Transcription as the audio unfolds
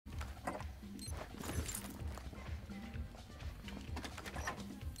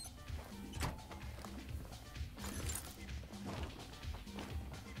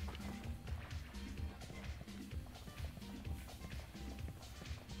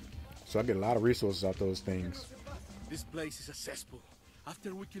So I get a lot of resources out those things. This place is a cesspool.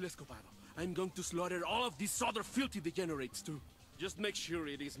 After we kill Escobar, I'm going to slaughter all of these other filthy degenerates too. Just make sure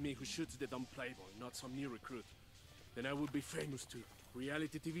it is me who shoots the dumb playboy, not some new recruit. Then I will be famous too.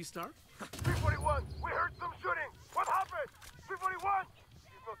 Reality TV star? 341, we heard some shooting. What happened? 341,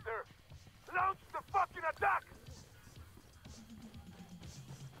 he's not there. Launch the fucking attack.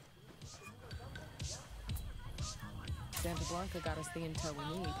 Santa Blanca got us the intel we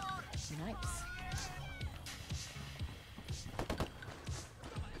need. Nice.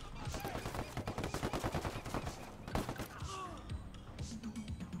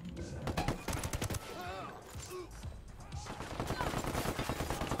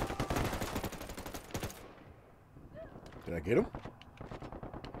 Did I get him?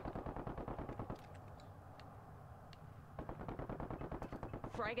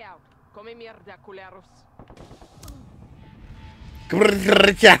 Frag out. Come mierda, culeros. I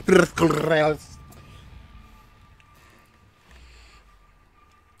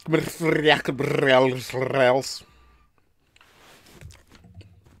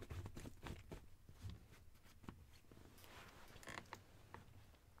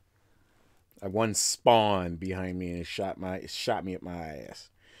one spawned behind me and shot me at my ass.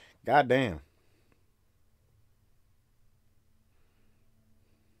 God damn.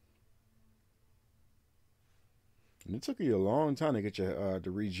 And it took you a long time to get your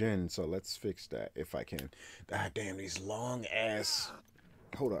to regen, so let's fix that if I can. God damn, these long ass.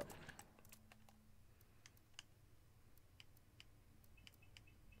 Hold up.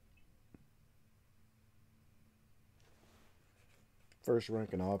 First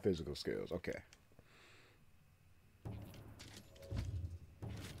rank in all physical skills. Okay.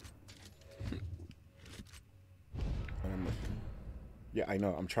 Yeah, I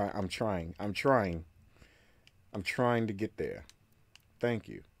know. I'm trying to get there. Thank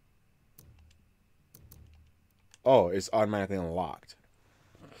you. Oh, it's automatically unlocked.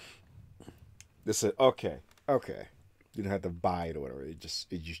 This is okay. Okay. You don't have to buy it or whatever. You just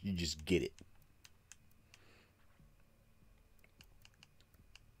get it.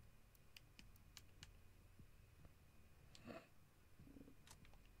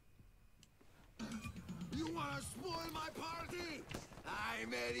 You wanna spoil my party?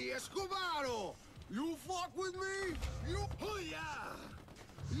 I'm Eddie Escobar. You fuck with me? You oh yeah.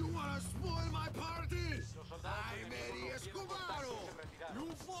 You wanna spoil my party? I'm Eddie Escobar.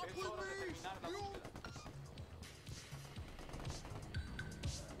 You fuck with me? You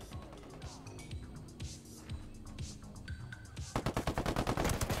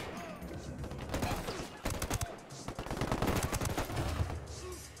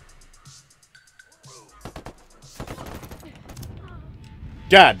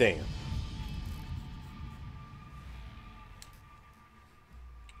God damn.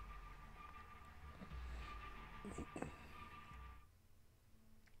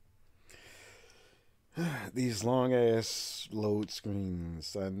 These long ass load screens,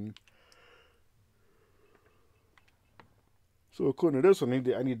 son. So according to this one,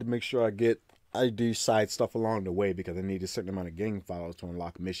 I need to make sure I do side stuff along the way because I need a certain amount of gang files to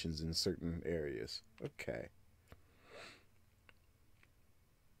unlock missions in certain areas. Okay.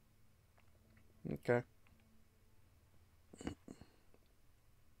 Okay.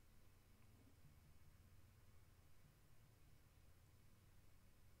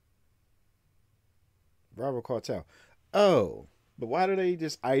 Bravo Cartel. Oh, but why do they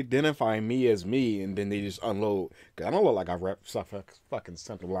just identify me as me and then they just unload? Cause I don't look like I rep fucking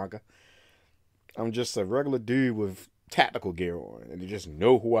Santa Blanca. I'm just a regular dude with tactical gear on, and they just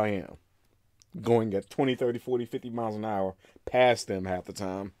know who I am. Going at 20, 30, 40, 50 miles an hour past them half the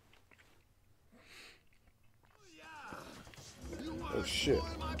time. Oh shit.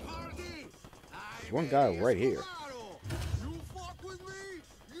 There's one guy right here. You fuck with me?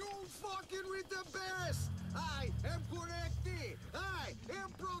 You fucking with the best. I am corrected. I am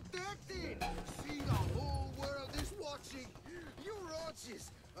protected. See, the whole world is watching. You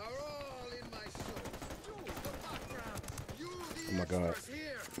roaches are all in my show. You, the background. You, the Oh my God. extras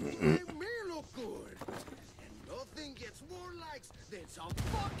here. You make me look good. And nothing gets more likes than some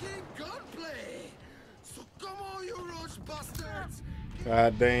fucking gunplay. So come on, you roach bastards.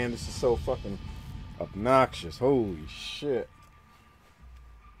 God damn, this is so fucking obnoxious. Holy shit.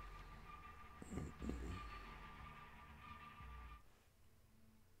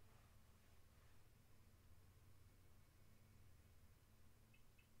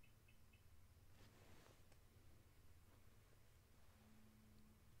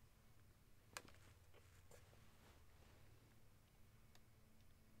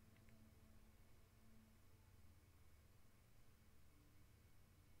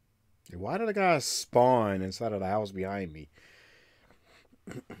 Why did the guy spawn inside of the house behind me?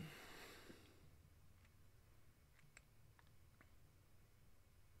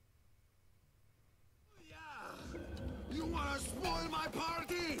 You wanna spoil my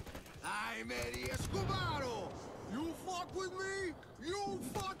party? I'm Eddie Escobaro. You fuck with me, you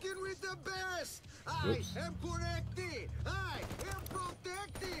fucking with the best. Oops. I am connected. I am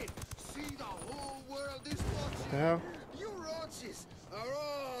protected. See, the whole world is watching. The hell? You roaches are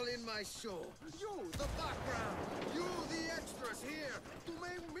all in my show. You, the background. You, the extras here to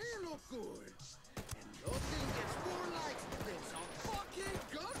make me look good. And nothing gets more likes than some fucking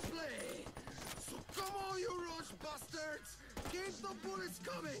gunplay. So come on, you roach bastards. Keep the bullets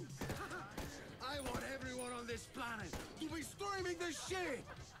coming. I want everyone on this planet to be screaming this shit.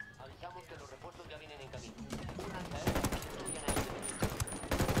 Avisamos que los refuerzos ya vienen en camino. Únanse a él y destruyan a este enemigo.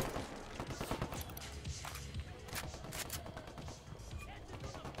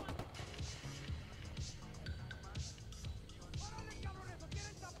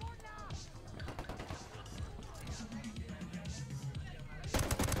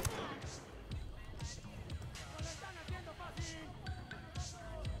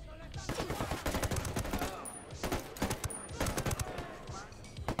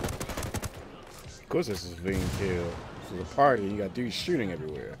 Of course, this is being killed. This is a party. You got dudes shooting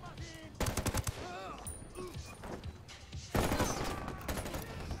everywhere.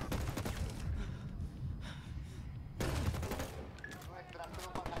 Nuestra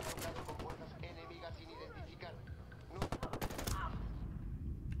tropa ha chocado con fuerzas enemigas sin identificar.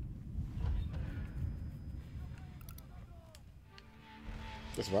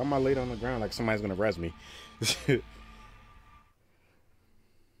 That's why am I laid on the ground like somebody's gonna res me?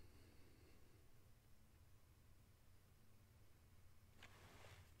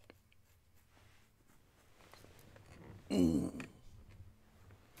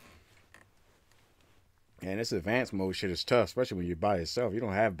 And this advanced mode shit is tough, especially when you're by yourself. You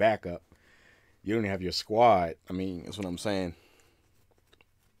don't have backup. You don't have your squad. I mean, that's what I'm saying.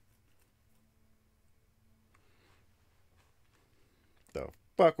 The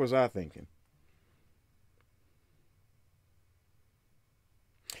fuck was I thinking?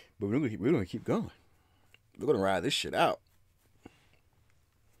 But we're gonna keep going. We're gonna ride this shit out.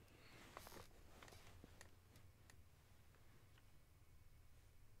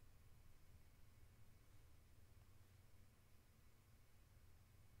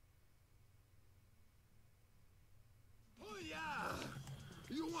 Oh yeah!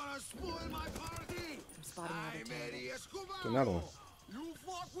 You wanna spoil my party? I'm spotting another I'm tango. Eddie Escobaro. Another one. You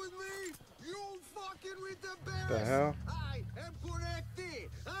fuck with me, you fucking with the best. The hell? I am connected.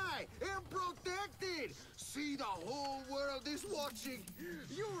 I am protected. See, the whole world is watching.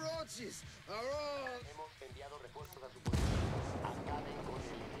 You roaches are all. Hemos enviado refuerzos a su posición. Acaben con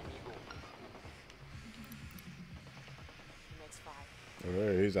el enemigo. He makes five.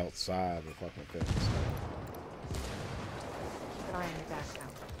 Oh, he's outside the fucking fence. Keep an eye on your back now.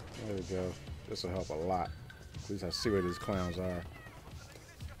 There we go. This will help a lot. At least I see where these clowns are.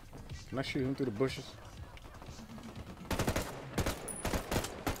 Can I shoot him through the bushes?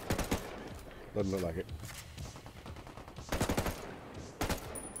 Doesn't look like it.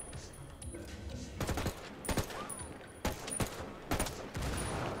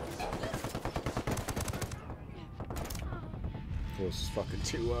 There's fucking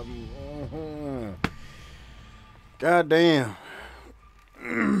two of them. God damn.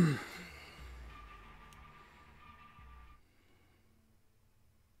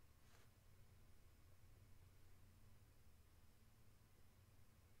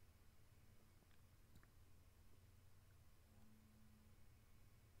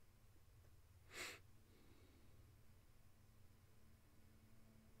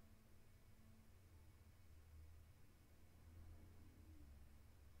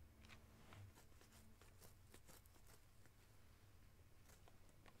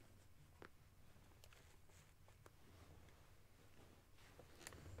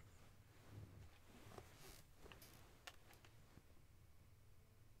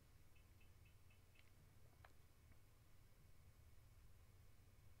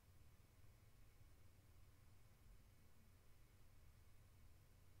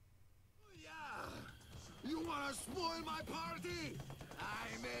 You wanna spoil my party?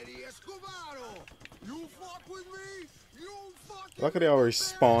 I'm Eddie Escobaro. You fuck with me, you fucking. Luckily, they always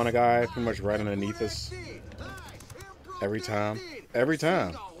spawn a guy pretty much right underneath us. Every time. Every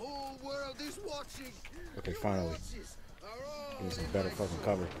time. Okay, finally. Give me some better fucking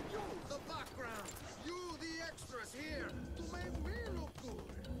cover. The background, you the extras here to make me look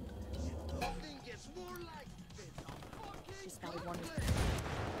good. Nothing gets more like this. She spotted one.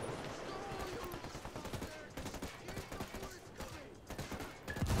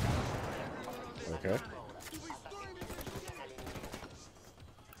 Okay.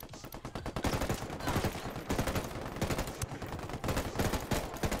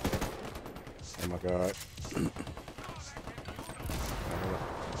 Oh my god.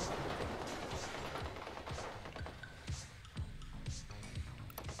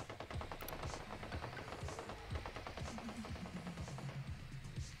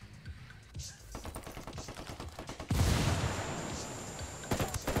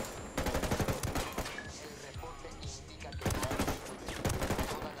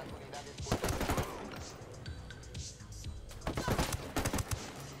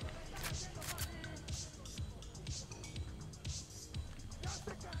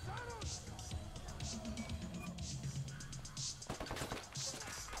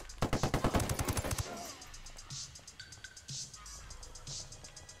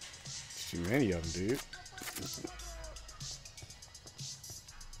 Too many of them, dude.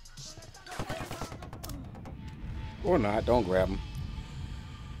 Or not, don't grab them.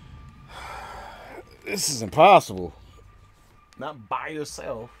 This is impossible. Not by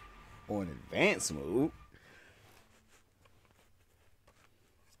yourself on advanced mode.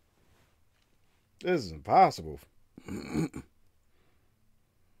 This is impossible.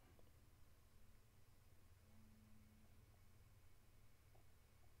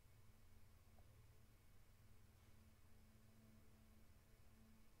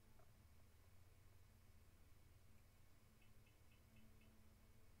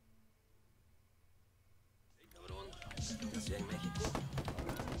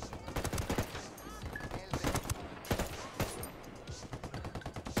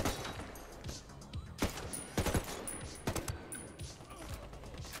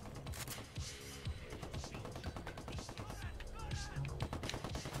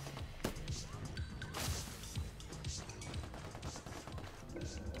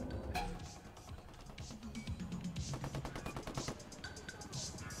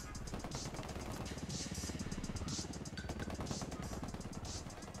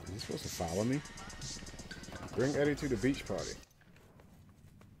 Supposed to follow me? Bring Eddie to the beach party.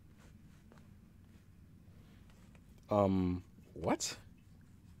 What?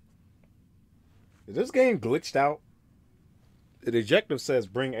 Is this game glitched out? The objective says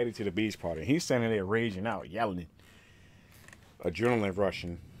bring Eddie to the beach party. He's standing there raging out, yelling, adrenaline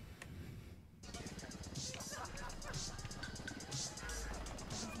rushing.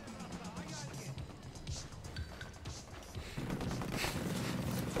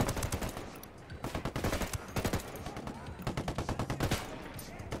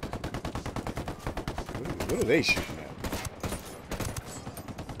 What are they shooting at?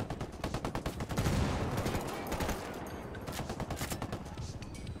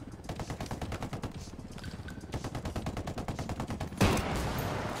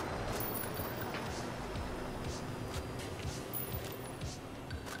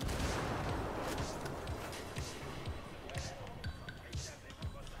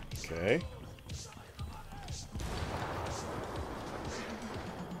 Okay.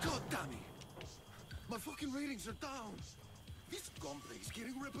 God damn it! My fucking ratings are down. This gunplay is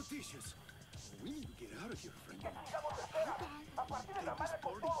getting repetitious. We need to get out of here, friend. Take this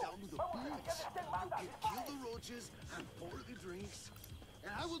party down to the beach. You can kill the roaches and pour the drinks.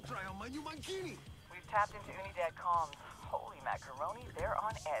 And I will try on my new mankini. We've tapped into Unidad comms. Holy macaroni, they're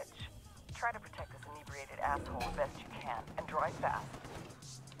on edge. Try to protect this inebriated asshole the best you can, and drive fast.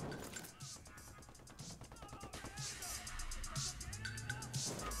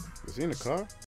 Was he in the car?